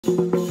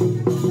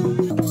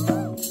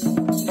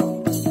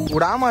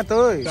उड़ा मत।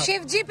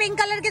 शिव जी pink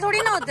colour के थोड़ी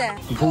ना होते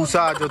हैं।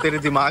 भूसा जो तेरे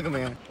दिमाग में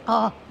है।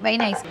 Oh, very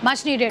nice.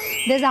 Much needed.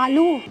 There's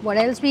aloo. What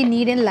else we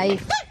need in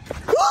life?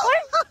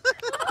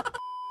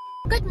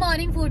 Good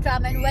morning, food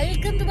fam, and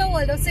welcome to my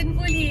world of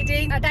sinful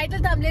eating. Title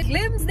thumbnail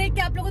glimpse देख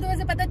के आप लोगों को तो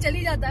वैसे पता चल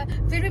ही जाता है,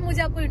 फिर भी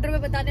मुझे आपको इंट्रो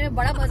में बताने में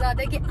बड़ा मजा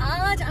आता है कि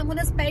आज I'm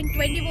gonna spend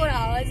 24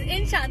 hours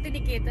in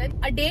Shantiniketan.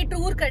 A day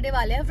tour करने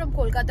वाले हैं from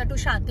Kolkata to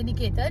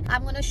Shantiniketan.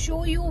 I'm gonna show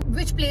you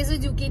which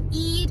places you can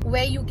eat,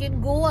 where you can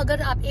go.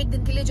 अगर आप एक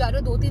दिन के लिए जा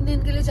रहे हो, 2-3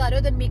 दिन के लिए जा रहे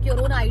हो, then make your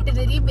own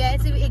itinerary. मैं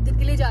सिर्फ एक दिन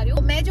के लिए जा रही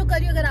हूँ, मैं जो कर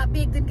रही हूँ, अगर आप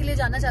भी एक दिन के लिए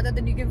जाना चाहते हो,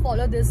 then you can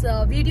follow this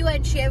video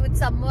and share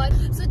with someone.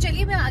 So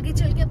चलिए मैं आगे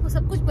चल के आपको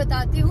सब कुछ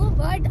बताती हूँ,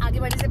 बट आगे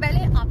बढ़ने से पहले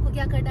आपको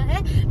क्या करना है,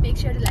 make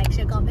sure to like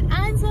share comment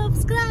and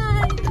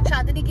subscribe.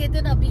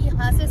 Shantiniketan अभी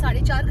यहाँ से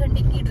 4.5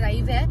 घंटे की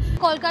ड्राइव है।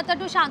 Kolkata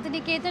to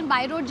Shantiniketan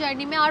by road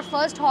journey में और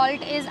first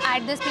halt is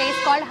at this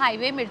place called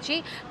highway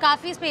मिर्ची।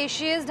 काफी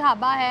स्पेशियस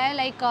ढाबा है,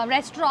 लाइक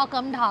रेस्टोरेंट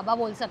कम ढाबा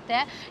बोल सकते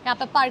हैं। यहाँ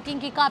पे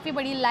पार्किंग की काफी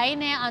बड़ी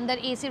लाइन है, अंदर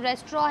एसी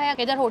रेस्टोरेंट है,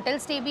 इधर होटल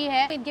स्टे भी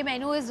है। इनके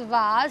menu is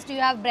vast, you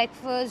have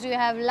breakfast, you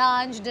have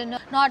lunch,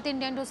 dinner, north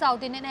Indian to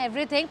south Indian,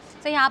 everything.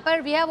 सो यहाँ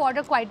पर we have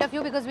order quite a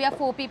few because we are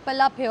 4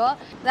 people up here.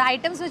 The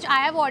items which I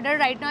have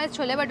ordered right now is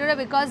chole bhatura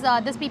because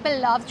these people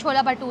love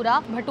chola bhatura.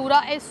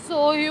 Bhatura is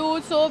so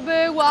huge, so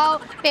big, wow.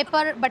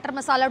 Pepper butter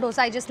masala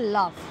dosa I just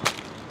love.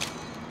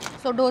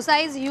 So dosa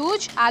is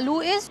huge, aloo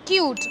is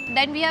cute.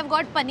 Then we have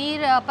got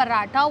paneer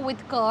paratha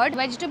with curd,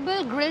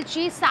 vegetable grilled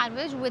cheese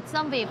sandwich with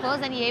some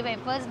wafers, and ये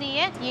wafers नहीं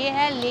है, ये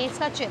है less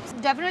का chips.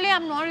 Definitely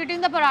I'm not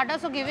eating the paratha,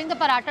 so giving the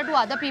paratha to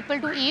other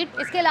people to eat.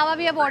 इसके अलावा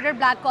we have ordered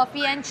black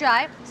coffee and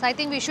chai. So I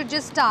think we should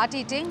just start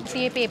eating.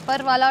 ये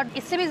paper वाला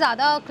इससे भी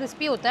ज़्यादा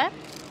crispy होता है,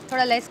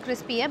 थोड़ा लेस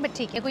क्रिस्पी है, बट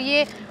ठीक है। कोई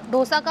ये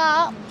डोसा का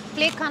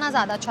प्लेट खाना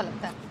ज़्यादा अच्छा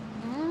लगता है।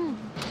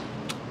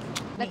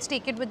 Let's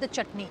take it with the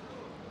chutney.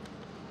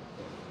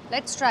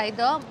 Let's try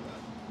the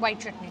white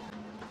चटनी।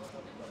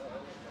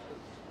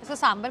 इसका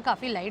सांभर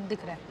काफ़ी लाइट दिख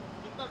रहा है।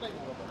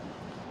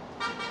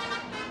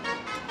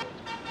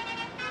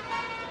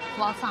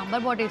 वाह, सांभर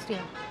बहुत टेस्टी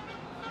है।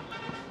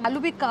 आलू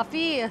भी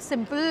काफ़ी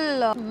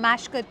सिंपल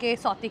मैश करके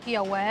सौते किया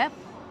हुआ है,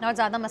 नॉट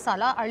ज़्यादा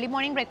मसाला। अर्ली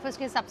मॉर्निंग ब्रेकफास्ट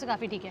के हिसाब से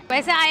काफ़ी ठीक है।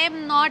 वैसे I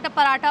am not a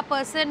paratha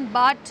person,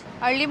 but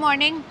early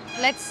morning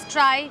let's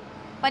try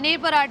paneer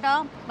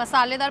paratha,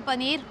 मसालेदार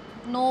पनीर,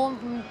 नो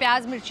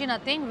प्याज मिर्ची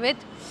नथिंग, विथ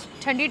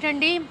ठंडी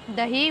ठंडी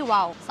दही।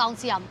 Wow,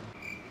 sounds Yama.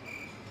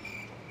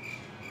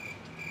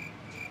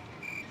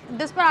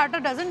 This paratha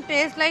doesn't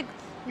taste like,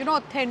 you know,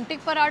 authentic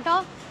paratha.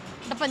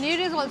 The paneer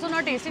is also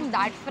not tasting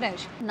that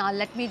fresh. Now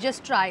let me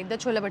just try the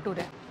chole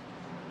bhature.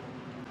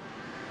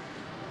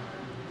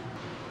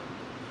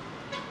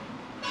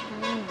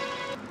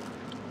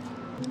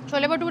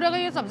 Chole bhatura का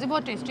ये सब्जी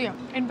बहुत tasty है।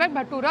 In fact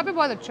bhatura भी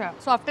बहुत अच्छा है,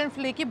 soft and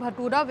flaky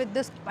bhatura with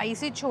this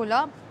spicy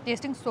chhola,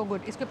 testing so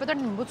good. इसके ऊपर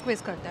नींबू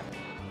स्क्वीज करते हैं।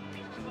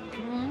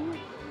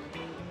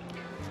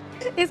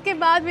 इसके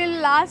बाद will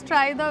last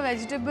try the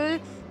vegetable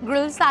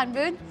grill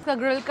sandwich. इसका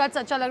ग्रिल कट्स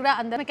अच्छा लग रहा है,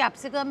 अंदर में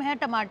कैप्सिकम है,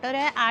 टमाटर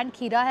है एंड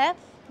खीरा है,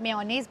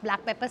 मेयोनीज, ब्लैक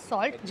पेपर,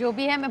 सॉल्ट, जो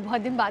भी है। मैं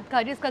बहुत दिन बाद खा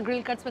रही हूँ। इसका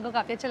ग्रिल कट्स मेरे को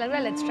काफ़ी अच्छा लग रहा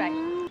है। Let's try.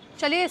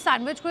 चलिए इस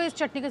सैंडविच को इस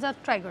चटनी के साथ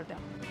ट्राई करते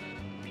हैं।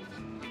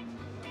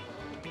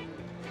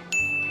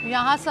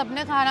 यहाँ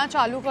सबने खाना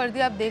चालू कर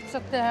दिया, आप देख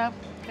सकते हैं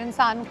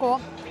इंसान को,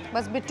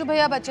 बस बिट्टू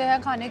भैया बचे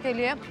हैं खाने के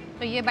लिए।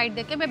 तो ये बाइट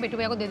देके मैं बिट्टू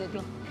भैया को दे देती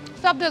हूँ।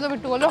 सब दे दो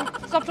बिट्टू, बोलो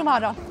सब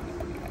तुम्हारा।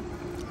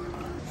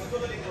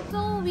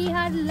 So we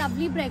had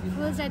lovely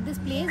breakfast at this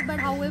place,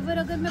 but however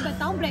अगर मैं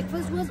बताऊँ,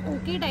 breakfast was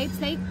okay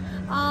types, like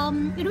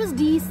it was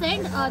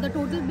decent. The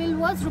total bill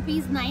was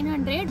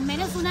 ₹900.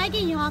 मैंने सुना है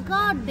कि यहाँ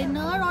का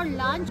डिनर और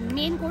लंच,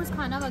 मेन कोर्स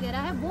खाना वगैरह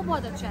है, वो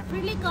बहुत अच्छा है।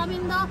 Really come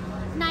in the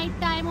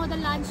night time or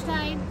the lunch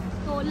time.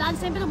 तो लंच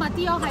टाइम पे तो मत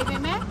ही आओ हाईवे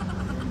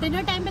में,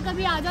 डिनर टाइम पे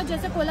कभी आ जाओ,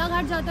 जैसे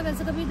कोलाघाट जाते हो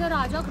वैसे कभी इधर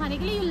आ जाओ खाने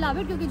के लिए। यू लव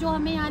इट, क्योंकि जो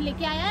हमें यहाँ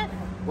लेके आया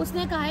है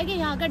उसने कहा है कि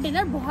यहाँ का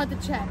डिनर बहुत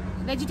अच्छा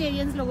है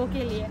वेजिटेरियंस लोगों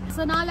के लिए।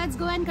 So now let's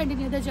go and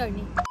continue the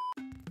journey.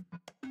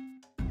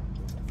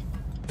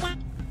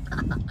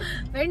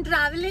 When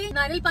travelling,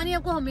 नारियल पानी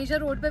आपको हमेशा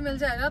रोड पे मिल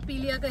जाएगा, पी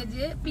लिया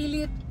कीजिए,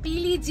 पी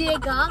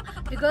लीजिएगा,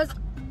 बिकॉज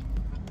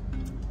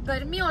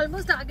गर्मी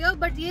ऑलमोस्ट आ गया।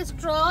 बट ये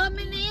स्ट्रॉ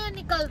में नहीं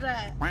निकल रहा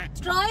है,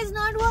 स्ट्रॉ इज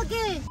नॉट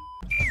वर्किंग।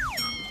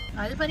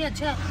 नारियल पानी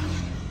अच्छा है।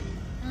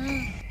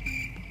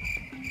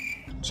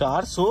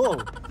 400।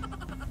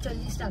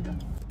 चलिए स्टार्ट।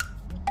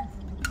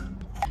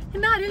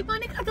 नारियल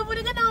पानी खत्म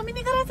होने का नाम ही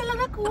नहीं कर रहा, ऐसा लग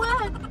रहा कुआं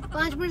है।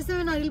 5 मिनट से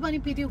मैं नारियल पानी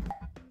पीती हूँ।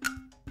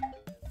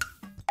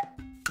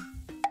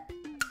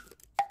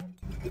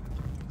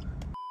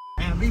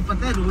 अभी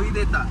पता है रो ही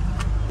देता,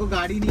 तो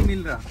गाड़ी नहीं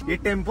मिल रहा, ये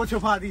टेम्पो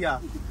छुपा दिया,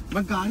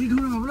 मैं गाड़ी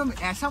ढूंढ रहा हूँ।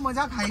 ऐसा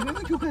मजाक हाईवे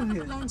में क्यों कर रहे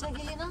हैं? लंचा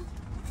के लिए ना,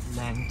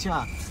 लंचा।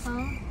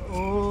 हाँ।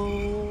 ओ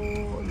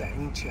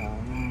लंचा।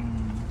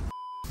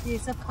 ये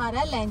सब खा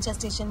रहा है लंचा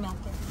स्टेशन में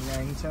आके।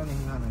 लंचा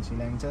नहीं खाना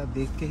चाहिए, लंचा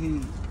देख के ही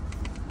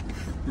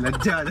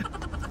लज्जा आ जाए।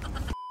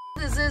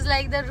 This is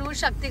like the route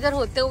शक्तिगर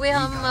होते हुए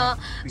हम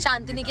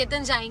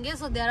शांतिनिकेतन जाएंगे.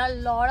 So there are a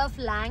lot of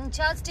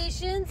lancha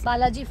stations.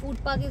 Balaji food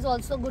park is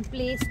also good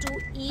place to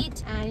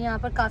eat. And यहाँ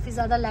पर काफी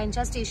ज्यादा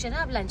lancha station है,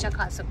 आप lancha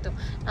खा सकते हो.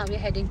 Now we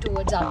are heading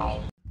towards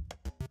Amritsar.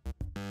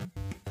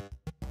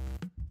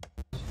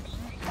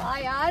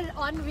 यार,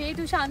 on way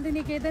to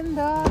Shantiniketan,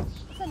 the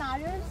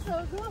scenario is so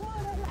good.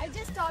 I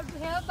just stopped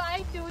here by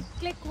to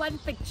click one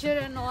picture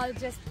and all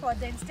just for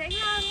the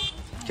Instagram.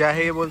 क्या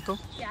है ये बोल तो?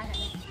 क्या है?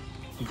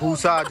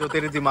 भूसा जो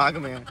तेरे दिमाग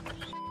में है.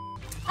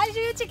 I'll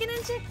show you chicken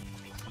and chick.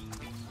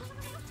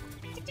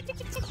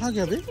 हाँ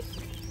क्या बे?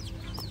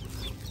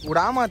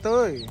 उड़ा मत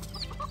ओए.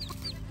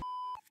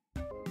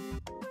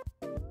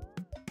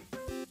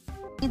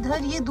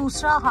 इधर ये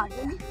दूसरा हाट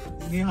है.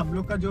 नहीं, हम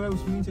लोग का जो है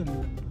उसमें ही चलो.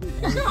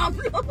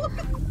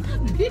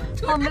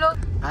 हम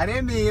लोग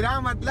अरे मेरा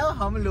मतलब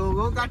हम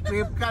लोगों का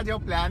ट्रिप का जो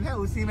प्लान है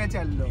उसी में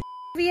चल लो.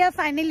 We have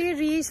finally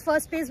reached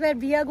first place where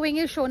we are going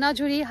is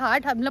Sonajhuri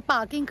Haat. हम लोग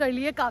पार्किंग कर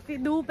लिए, काफी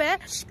धूप है.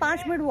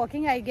 5 मिनट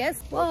वॉकिंग आई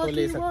गेस.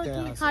 ले सकते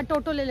हैं. हाँ,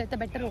 टोटो ले लेते,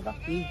 बेटर होगा.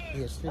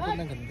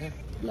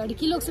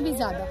 लड़की लोग से भी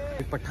ज्यादा.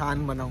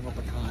 पठान बनाऊंगा,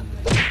 पठान.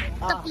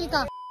 टपली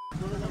का.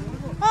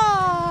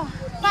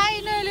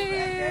 Finally!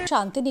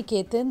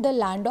 Shantiniketan, the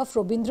land of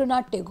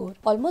Rabindranath Tagore.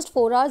 Almost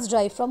 4 hours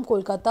drive from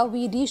Kolkata,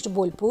 we reached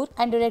Bolpur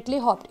and directly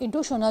hopped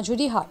into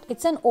Sonajhuri Haat.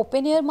 It's an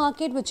open-air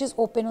market which is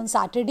open on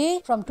Saturday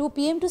from 2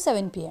 PM to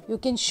 7 PM. You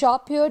can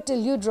shop here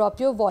till you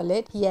drop your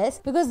wallet. Yes,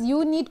 because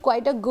you need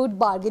quite a good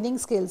bargaining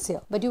skills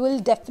here. But you will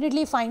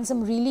definitely find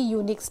some really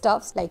unique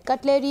stuffs like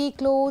cutlery,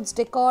 clothes,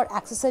 decor,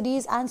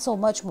 accessories and so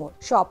much more.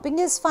 Shopping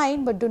is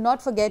fine, but do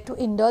not forget to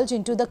indulge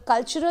into the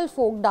cultural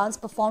folk dance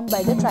performed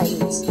by the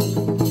tribals.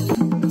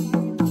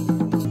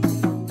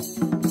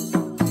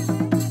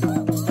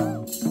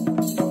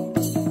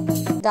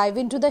 Dive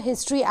into the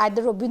history at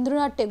the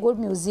Rabindranath Tagore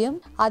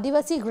Museum,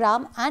 Adivasi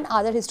Gram and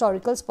other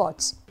historical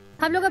spots.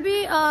 हम लोग अभी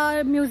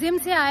museum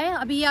से आए.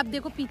 अभी आप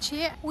देखो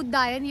पीछे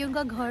उद्यान, ये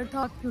उनका घर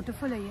था.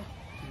 ब्यूटीफुल है ये.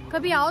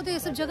 कभी आओ तो ये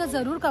सब जगह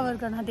जरूर कवर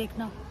करना,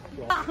 देखना.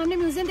 हमने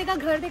म्यूजियम देखा,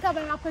 घर देखा.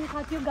 मैं आपको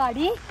दिखाती हूँ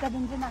गाड़ी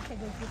रविंद्रनाथ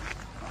टैगोर की.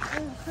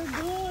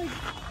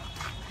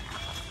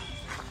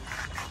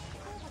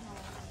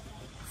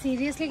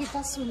 सीरियसली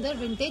कितना सुंदर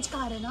विंटेज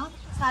कार है ना.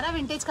 सारा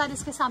विंटेज कार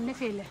इसके सामने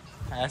फेल है.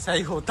 ऐसा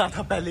ही होता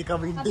था पहले का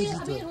विंटेज.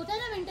 अभी होता है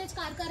ना विंटेज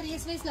कार का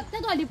रेस वेस लगता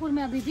है गाजीपुर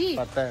में अभी भी.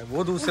 पता है,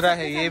 वो दूसरा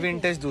है, ये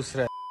विंटेज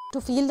दूसरा है.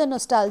 To feel the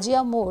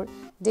nostalgia more,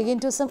 dig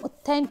into some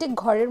authentic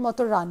ghorer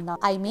moto ranna.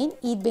 I mean,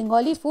 eat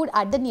Bengali food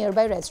at the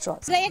nearby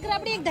restaurants. एक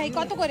रबड़ी एक दही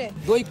कत करे?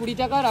 2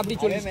 টাকা রাবড়ি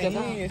 40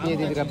 টাকা. ये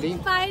दे Rabri.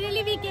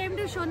 Finally we came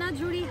to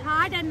Sonajhuri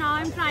Haat and now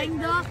I'm trying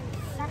the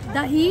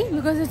dahi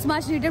because it's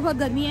much needed for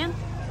गर्मी है.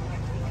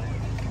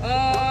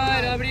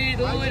 राबड़ी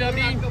दो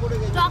राबड़ी.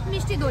 चॉक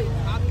मिष्टी दो.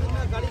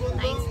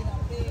 Nice.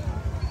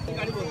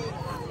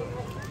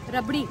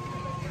 रबड़ी.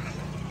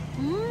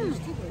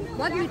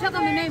 बहुत मीठा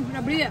कम है. नहीं,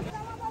 रबड़ी है.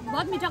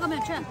 बहुत मीठा कम है.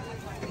 अच्छा है.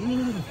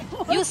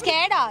 You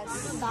scared us.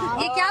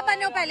 ये क्या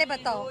बने हो पहले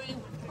बताओ.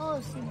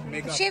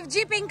 शिव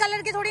जी पिंक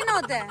कलर के थोड़ी ना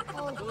होते हैं.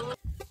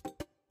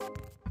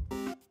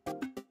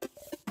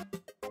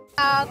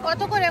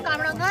 কত করে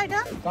কামরাঙ্গা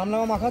এটা?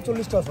 কামরাঙ্গা মাখা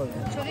 40 টাকা.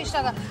 40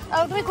 টাকা.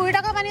 আর তুমি 20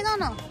 টাকা বানিয়ে দাও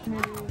না.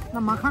 না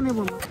মাখা নেব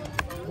না.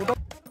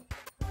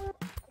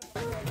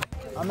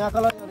 আমি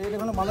আকালা রেড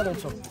এখানে ভালো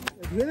দেখছো.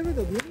 দিয়ে দেবে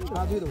তো?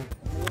 দিয়ে দেবো.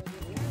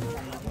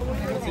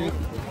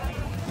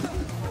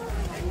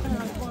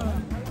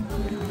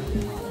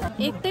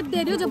 एक टिप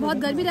दे रही हूँ, जब बहुत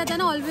गर्मी रहता है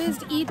ना, ऑलवेज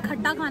ईट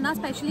खट्टा खाना,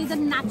 specially the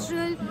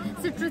natural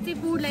सिट्रसी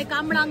food like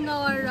कामरांगा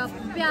और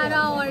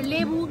प्यारा और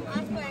लेबू.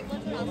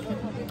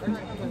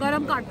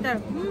 गरम काटता है.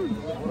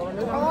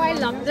 Oh, I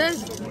love this.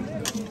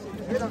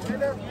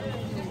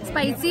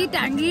 Spicy,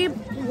 tangy,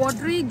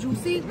 watery,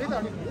 juicy.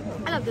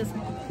 I love this.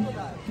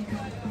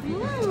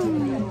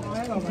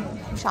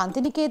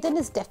 Shantiniketan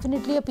is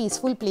definitely a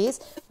peaceful place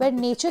where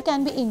nature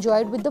can be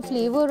enjoyed with the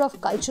flavor of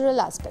cultural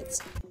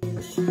aspects.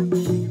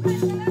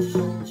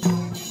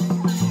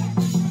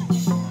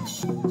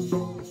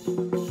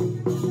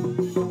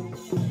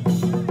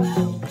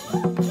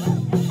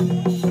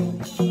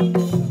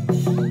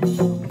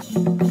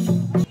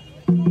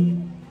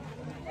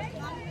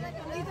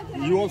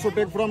 You also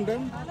take from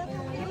them?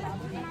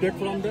 Take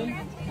from them?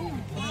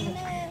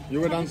 You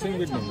were dancing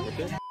with them,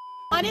 okay?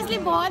 Honestly,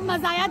 बहुत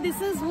मजा आया.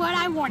 This is what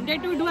I wanted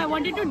to do. I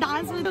wanted to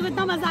dance with them.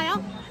 इतना मजा आया.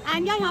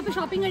 And यहाँ पे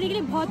shopping करने के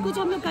लिए बहुत कुछ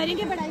हम लोग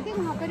करेंगे. बट आई थिंक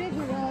वहाँ पर एक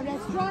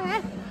रेस्टोरेंट है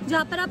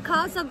जहाँ पर आप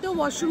खा सकते हो,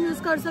 वॉशरूम यूज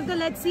कर सकते हो.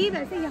 Let's see.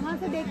 वैसे यहाँ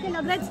से देख के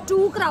लग रहा है it's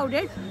too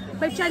crowded.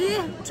 बट चलिए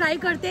ट्राई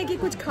करते हैं कि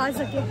कुछ खा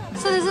सके.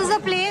 So this is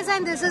the place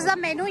and this is the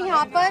menu.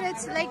 यहाँ पर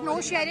it's like no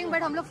sharing.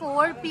 But हम लोग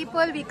 4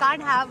 people we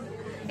can't have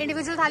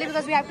individual थाली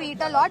because we have to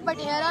eat a lot. But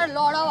here are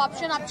lot of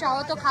option. आप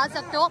चाहो तो खा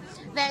सकते हो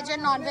वेज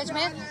एंड नॉन वेज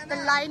में. The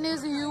line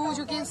is huge.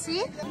 You can see.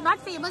 Not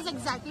famous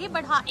exactly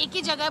but हाँ एक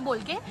ही जगह है बोल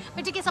के.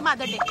 बट ठीक है, some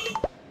other day.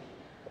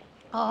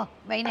 Oh,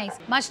 very nice.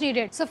 Much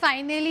needed. So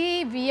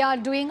finally, we are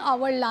doing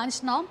our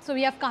lunch now. So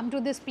we have come to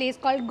this place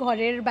called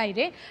Ghorer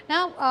Baire.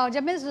 Now,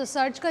 जब मैं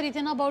research कर रही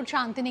थी ना about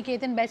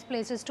Shantiniketan best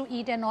places to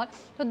eat and all,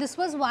 so this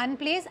was one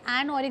place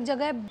and और एक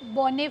जगह है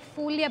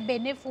Boneful या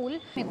Beneful,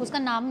 मेरे को उसका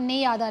नाम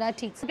नहीं याद आ रहा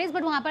ठीक से place,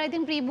 but वहाँ पर I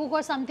think pre-book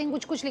और something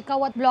कुछ लिखा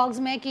हुआ blogs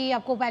में कि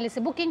आपको पहले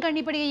से booking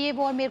करनी पड़ेगी ये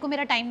वो, और मेरे को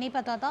मेरा time नहीं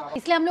पता था,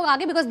 इसलिए हम लोग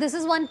आगे because this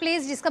is one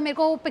place जिसका मेरे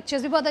को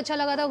pictures भी बहुत अच्छा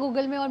लगा था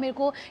Google में, और मेरे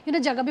को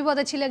जगह भी बहुत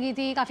अच्छी लगी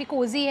थी, काफ़ी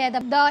cozy है.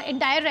 The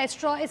entire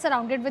restaurant is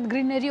surrounded with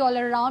greenery all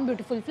around,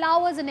 beautiful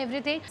flowers and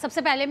everything.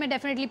 सबसे पहले मैं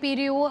definitely पी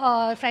रही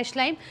हूँ fresh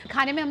lime.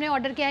 खाने में हमने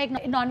ऑर्डर किया है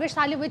एक नॉनवेज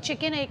थाली विद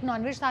चिकन, एक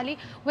नॉनवेज थाली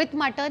विद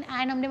मटन,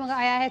 एंड हमने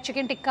मंगाया है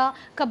chicken tikka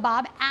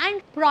kebab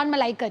and prawn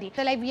मलाई करी.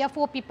 तो like we are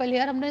 4 people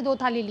here. हमने 2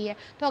 थाली ली है.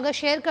 तो अगर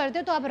शेयर करते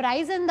हो तो आप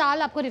राइस एंड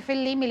दाल आपको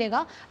रिफिल नहीं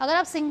मिलेगा. अगर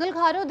आप सिंगल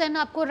खा रहे हो देन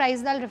आपको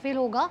राइस दाल रिफिल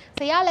होगा.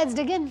 So yeah, let's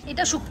dig in.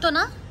 এটা শুক্তো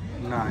না?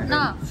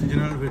 না,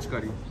 সিজনাল ভেজ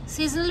কারি.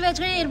 সিজনাল ভেজ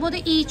কারি এর মধ্যে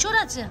ইঁচড়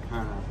আছে?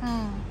 হ্যাঁ.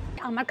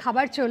 हमारा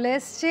खाবার চলে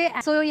এসছে.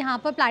 सो यहाँ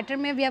पर प्लेटर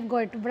में वी हैव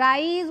गॉट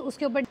राइस,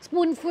 उसके ऊपर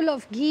spoonful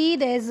of ghee,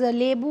 there is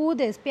लेबू,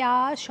 देयर इज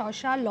प्याज,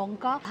 शौशा,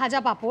 लौंका, भाजा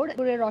पापड़,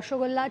 पूरे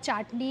रसगुल्ला,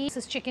 चाटनी,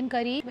 चिकन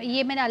करी.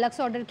 ये मैंने अलग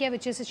से ऑर्डर किया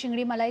विच इज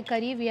चिंगड़ी मलाई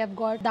करी. We have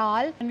got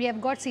dal and we have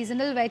got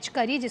seasonal veg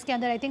करी जिसके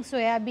अंदर I think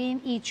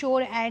soybean,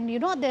 ईचोर and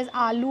there is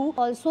आलू.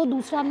 ऑल्सो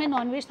दूसरा हमने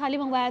नॉनवेज थाली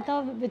मंगवाया था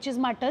which is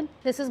mutton.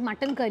 This is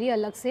mutton curry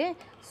अलग से.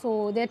 So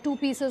there are 2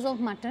 pieces of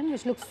mutton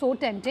which looks so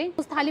tempting.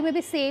 उस थाली में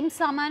भी सेम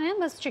सामान है,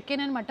 बस चिकन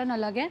एंड मटन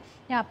अलग है.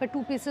 यहाँ पर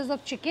 2 pieces of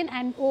chicken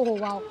and oh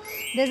wow,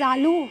 there's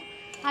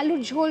आलू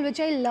झोल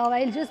which I love.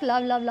 I just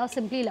love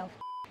simply love.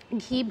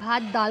 ঘি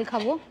ভাত ডাল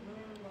খাবো.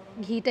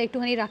 ঘিটা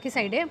একটুখানি রাখি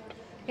সাইডে.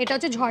 এটা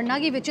হচ্ছে ঝর্ণা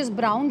ঘি which is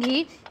brown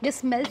ghee.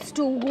 This smells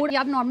too good.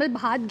 आप नॉर्मल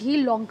भात घी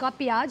लौंका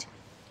प्याज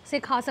से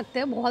खा सकते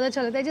हैं, बहुत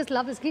अच्छा लगता है. just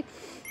love इसकी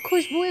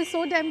खुशबू is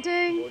so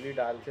tempting.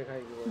 दाल से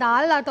खाएगी.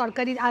 दाल और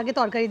तड़कारी, आगे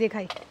तड़कारी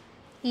देखाई.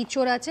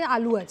 इचोर আছে,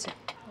 आलू আছে.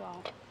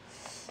 वाओ,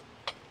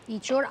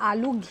 इचोर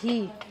आलू घी.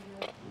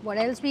 What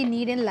else we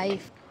need in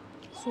life.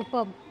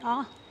 Superb.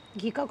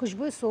 घी का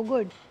खुशबू इज सो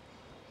गुड.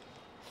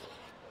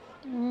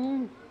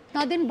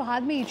 ना दिन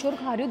बाद में इचोर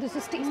खा रही हूँ. This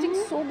is testing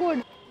so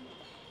good.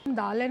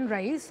 Dal and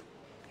rice.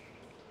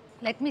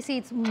 Let me C.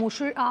 It's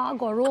मुसुर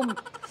गरम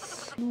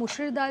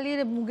मुसुर दाल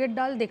या मुगेर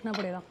दाल देखना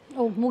पड़ेगा.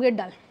 ओ मुगेर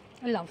दाल.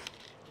 I love.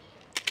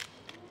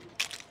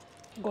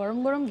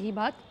 गरम गरम घी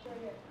भात.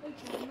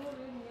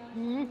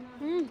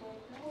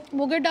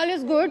 मुगेर दाल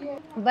is good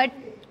but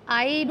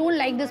I don't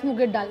like this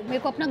Munger दाल. मेरे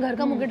को अपना घर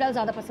का मुगेर दाल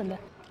ज़्यादा पसंद है.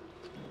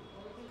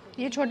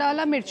 ये छोटा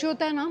वाला मिर्ची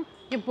होता है ना,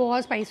 ये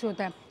बहुत स्पाइसी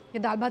होता है. ये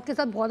दाल भात के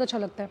साथ बहुत अच्छा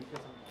लगता है.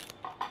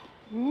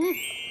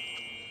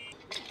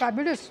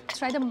 फैबुलस.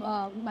 ट्राई द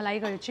मलाई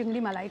करी, चिंगड़ी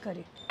मलाई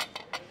करी.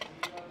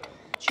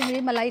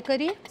 चिंगड़ी मलाई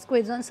करी.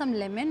 Squeeze on some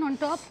lemon on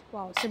top.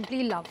 Wow,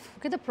 simply love.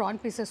 Okay, the prawn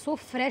pieces so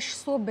fresh,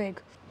 so big,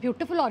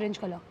 beautiful orange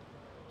colour.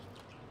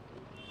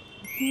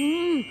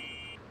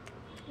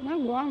 My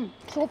God,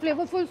 so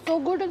flavorful, so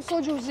good and so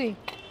juicy.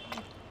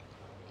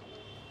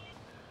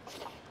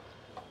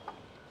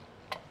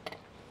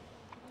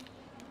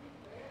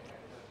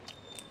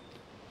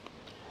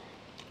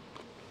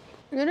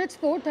 It's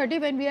 4:30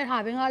 when we are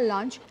having our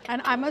lunch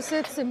and I must say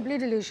it's simply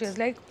delicious,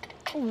 like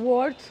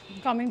worth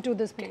coming to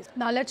this place.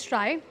 Now let's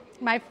try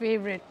my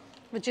favorite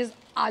which is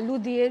आलू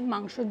दिए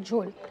मांस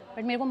झोल.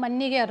 But मेरे को मन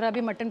नहीं कर रहा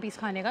अभी मटन पीस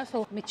खाने का.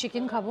 सो मैं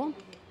चिकन खाबो.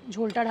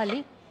 झोलटा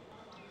ढाली,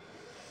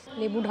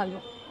 लेबू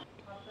ढालो.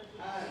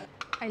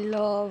 आई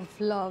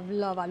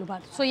लव आलू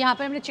भात. सो यहाँ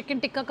पर हमने चिकन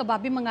टिक्का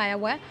कबाब भी मंगाया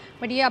हुआ है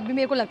बट ये अभी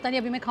मेरे को लगता नहीं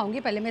अभी मैं खाऊंगी.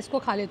 पहले मैं इसको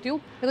खा लेती हूँ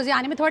बिकॉज ये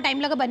आने में थोड़ा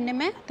टाइम लगा बनने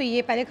में. तो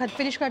ये पहले खत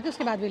फिनिश करती हूँ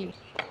उसके बाद भी ली.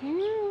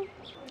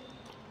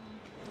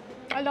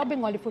 I love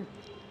Bengali food.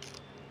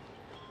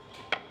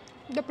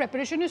 The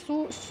preparation is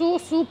so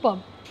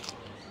superb.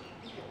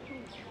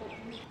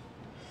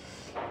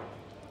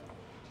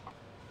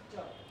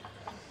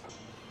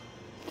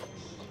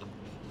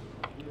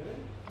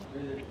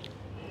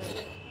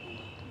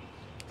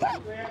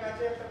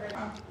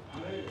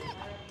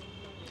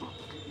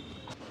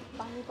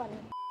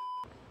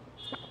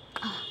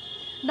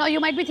 Now you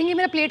might be thinking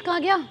मेरा प्लेट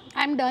कहाँ गया.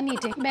 I am done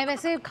eating. मैं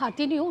वैसे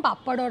खाती नहीं हूँ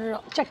पापड़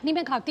और चटनी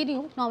में खाती नहीं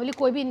हूँ नॉर्मली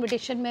कोई भी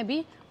इन्विटेशन में भी.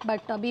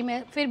 बट अभी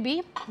मैं फिर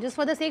भी just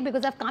for the sake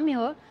because I come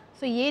here.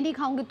 सो ये नहीं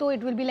खाऊंगी तो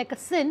it will be like a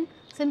sin.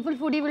 Sinful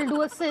foodie will do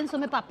a सिन. सो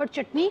मैं पापड़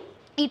चटनी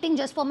eating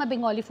just for my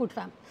Bengali food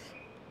fam.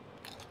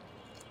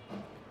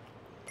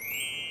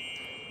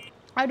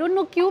 I don't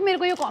know क्यों मेरे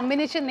को ये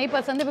कॉम्बिनेशन नहीं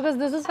पसंद है because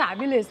this is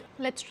fabulous.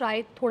 Let's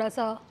try थोड़ा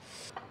सा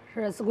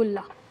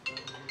रसगुल्ला.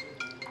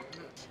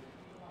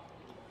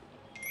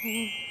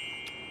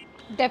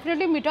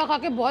 डेफिनेटली मीठा खा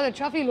के बहुत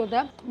अच्छा फील होता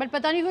है बट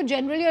पता नहीं क्यों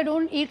generally I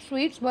don't eat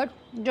sweets but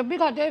जब भी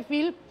खाते हैं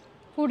feel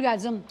food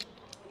गैज़म.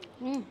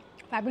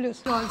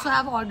 Fabulous. We also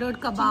have ordered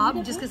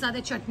कबाब जिसके साथ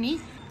है चटनी.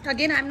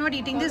 Again I am not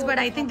eating this but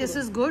I think this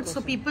is good.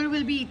 So people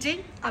will be eating.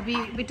 अभी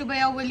बिट्टू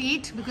भैया विल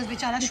ईट बिकॉज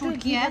बेचारा शूट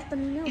किया है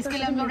इसके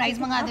लिए हम लोग राइस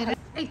मंगा दे रहे हैं.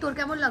 एक तोर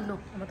केमन लगलो.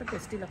 मतलब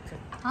टेस्टी लगता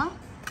है. हाँ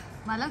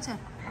भाলো আছে.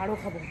 আরো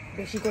খাবো,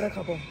 বেশি করে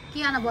খাবো। কি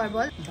আনা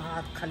বল?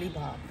 ভাত, খালি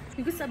ভাত।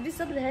 क्योंकि सब्जी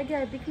सब रह गया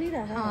है, दिख नहीं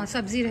रहा है। हाँ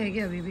सब्जी रह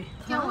गई अभी भी।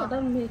 क्या हुआ?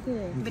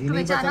 बिट्टू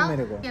बेचारा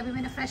कि अभी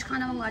मैंने फ्रेश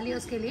खाना मंगवा लिया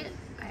उसके लिए।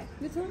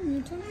 ये थोड़ा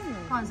मीठा नहीं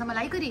है। कौन सा?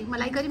 मलाई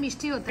करी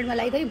मिष्टी होता है।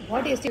 मलाई करी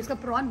बहुत टेस्टी है, उसका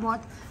प्रॉन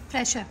बहुत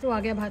फ्रेश है। तो आ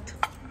गया भात।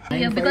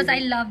 बिकॉज आई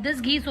लव दिस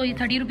घी, सो ये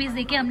 30 रुपीज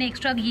देके हमने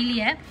एक्स्ट्रा घी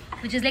लिया है,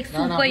 which is like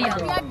super yum.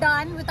 We are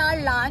done with our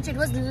lunch. It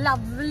was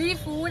lovely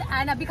food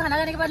and अभी खाना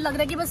खाने के बाद लग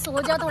रहा है कि बस सो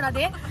जाओ थोड़ा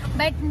देर,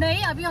 बट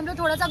नहीं, अभी हम लोग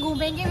थोड़ा सा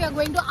घूमेंगे. We are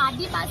going to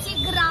आदिवासी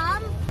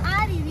ग्राम.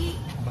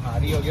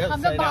 भारी हो गया, हम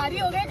लोग भारी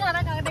हो गए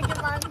खाना खाने के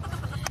बाद.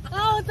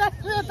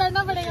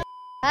 उतरना पड़ेगा.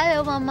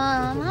 हेलो मामा.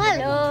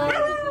 हेलो.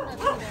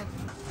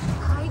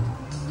 हाय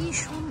की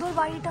सुंदर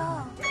बाड़ीटा.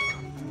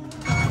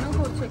 खाना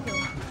করছে কেউ?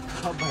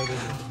 सब भाई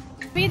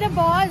अभी तो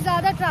बहुत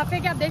ज्यादा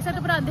ट्रैफिक है, आप देख सकते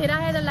हो पूरा अंधेरा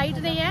है, लाइट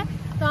नहीं है.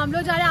 तो हम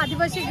लोग जा रहे हैं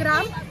आदिवासी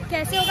ग्राम.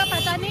 कैसे होगा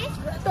पता नहीं.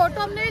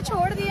 टोटो हमने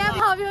छोड़ दिया है,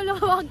 अभी हम लोग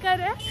वॉक कर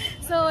रहे हैं.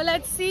 सो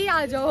लेट्स सी,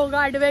 आज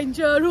होगा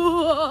एडवेंचर.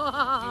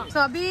 तो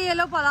अभी ये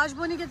लोग पलाश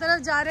बोनी की तरफ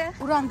जा रहे हैं.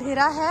 पूरा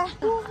अंधेरा है.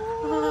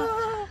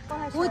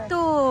 वो तो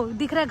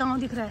दिख रहा है, गाँव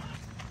दिख रहा है.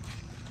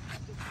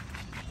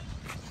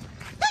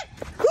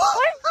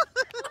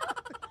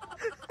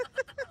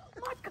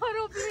 मत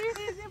करो प्लीज,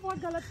 ये बहुत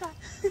गलत था.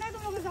 मैं तुम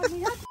लोगों के साथ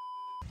नहीं.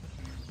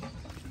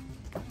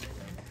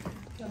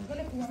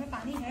 कुआं में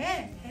पानी है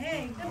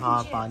एकदम.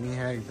 हाँ पानी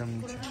है एकदम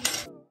नीचे.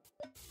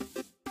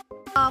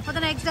 फॉर द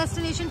नेक्स्ट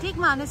डेस्टिनेशन, ठीक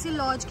मानसी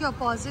लॉज के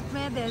अपोजिट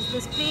में there is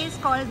this place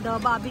called the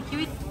barbecue.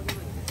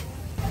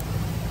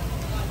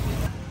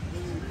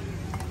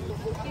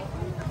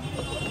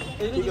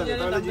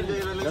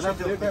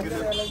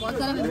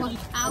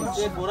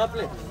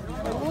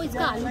 वो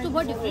इसका आलू तो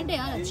बहुत डिफरेंट है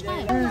यार, अच्छा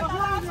है.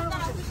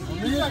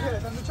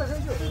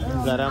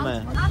 गरम है.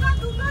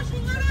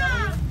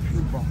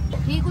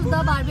 ठीक उस द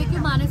बारबेक्यू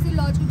मानसी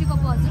लॉज के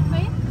अपोजिट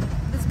में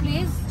दिस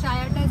प्लेस. चाय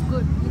अड्डा is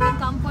good, you can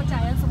come for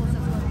चाय एंड समोसा.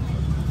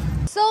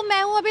 सो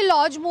मैं हूँ अभी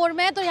लॉज मोड़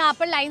में. तो यहाँ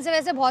पर लाइन से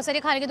वैसे बहुत सारी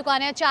खाने की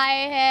दुकानें हैं. चाय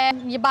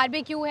है, ये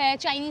बारबेक्यू है,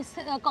 चाइनीज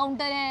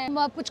काउंटर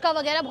है, पुचका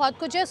वगैरह बहुत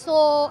कुछ है. सो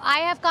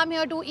I have come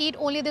here to eat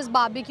only this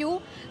barbecue.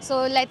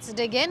 So let's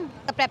dig in.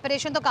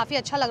 Preparation तो काफ़ी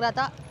अच्छा लग रहा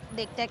था,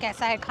 देखते हैं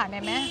कैसा है खाने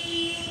में.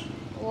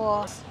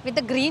 वो विद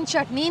द ग्रीन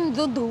चटनी,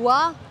 जो धुआ,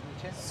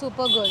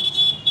 super good.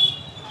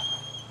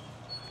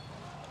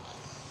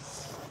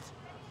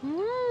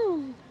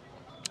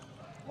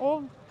 Oh,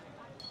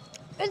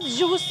 it's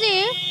juicy,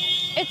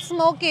 it's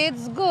smoky,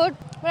 it's good,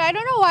 but I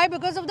don't know why,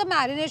 because of the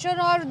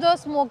marination or the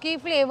smoky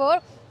flavor.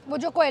 वो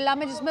जो कोयला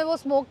में जिसमें वो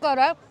स्मोक कर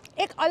रहा है,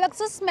 एक अलग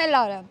सा स्मेल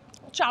आ रहा है,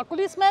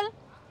 चाकुली स्मेल.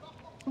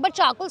 बट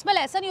चाकुल स्मेल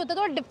ऐसा नहीं होता,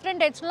 तो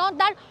different. It's not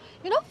that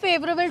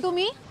favourable to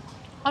me.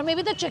 और may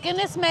be the chicken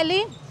is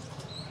smelly.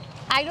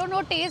 I don't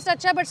know, test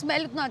अच्छा है बट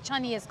स्मेल उतना अच्छा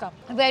नहीं है इसका.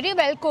 Very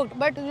well cooked,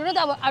 but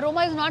the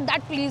aroma is not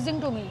that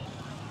pleasing to me.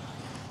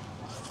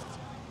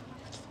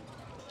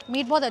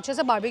 Meet बहुत अच्छे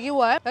से बारबेक्यू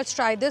हुआ है. Let's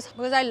try this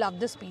because I love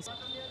this piece.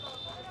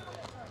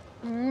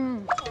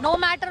 No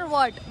matter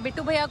what,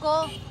 Bittu भैया को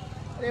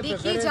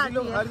दिख ही जाती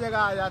है. हर जगह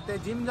आ जाते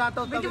हैं. जिम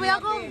जाता हूँ बिट्टू भैया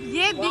को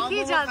ये दिख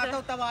ही जाता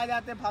है, तब आ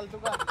जाते हैं फालतू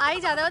का. आ ही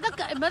जाता है.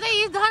 मतलब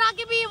इधर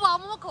आके भी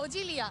वामो खोज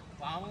ही लिया.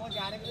 वामो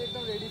जाने के लिए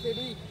एकदम रेडी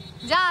सेडी.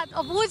 जा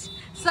और पूछ,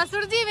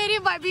 ससुर जी मेरी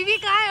बीवी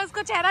कहाँ है,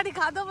 उसको चेहरा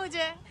दिखा दो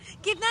मुझे.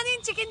 कितना दिन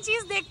चिकन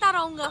चीज देखता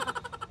रहूंगा.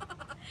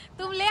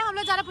 तुम ले, हम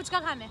लोग जा रहे पुचका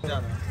खाने.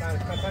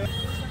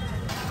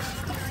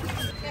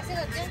 कैसे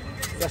करते हैं?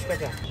 10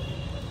 पैसा.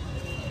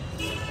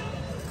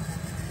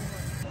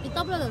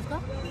 कितना प्लेट है उसका?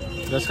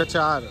 10 का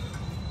 4.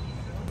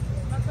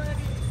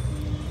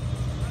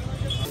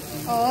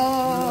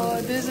 Oh,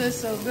 this is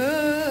so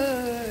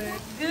good.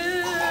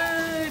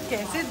 Good.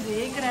 कैसे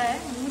देख रहा है,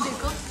 मुंह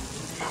देखो.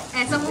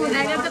 ऐसा मुंह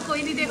रहेगा तो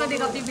कोई नहीं देखो.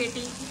 देखो अपनी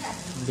बेटी.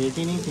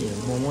 बेटी नहीं थी,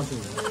 मोमो थी.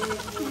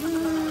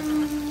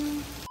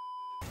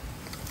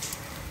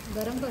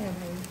 गरम तो है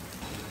भाई.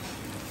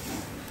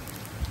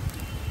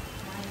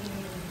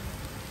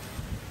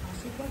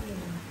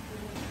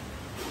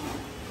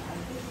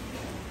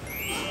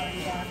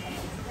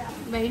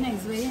 Very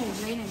nice, very nice,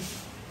 very nice.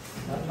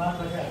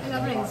 I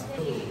love rice.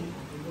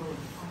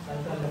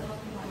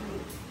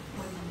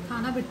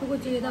 खाना बिट्टू को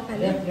चाहिए था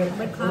पहले,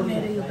 बट खा मैं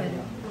रही हूँ पहले.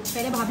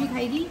 पहले भाभी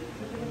खाएगी,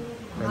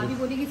 भाभी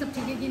बोलेगी सब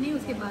ठीक है कि नहीं,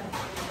 उसके बाद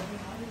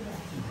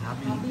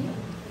भाभी.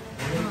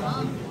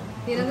 हाँ,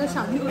 तेरा अगर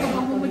शादी हो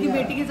तो की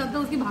बेटी के साथ तो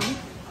उसकी भाभी.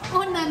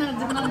 ओह ना.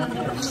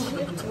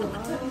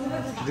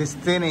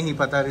 रिश्ते नहीं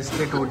पता,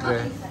 रिश्ते टूट रहे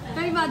हैं.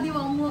 कोई बात नहीं,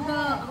 मोमो का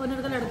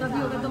ओनर का लड़का भी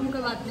होगा तो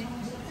कोई बात नहीं.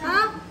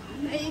 हाँ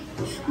नहीं,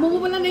 मोमो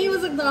बोला नहीं हो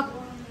सकता,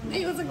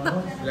 नहीं हो सकता.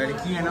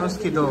 लड़की है ना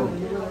उसकी, तो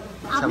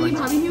आप मेरी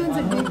भाभी नहीं बन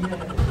सकते.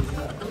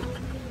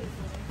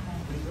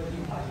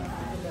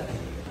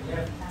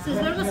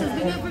 सिजलर का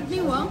सिजलिंग इफेक्ट नहीं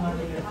हुआ,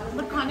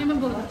 बट खाने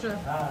में बहुत अच्छा है.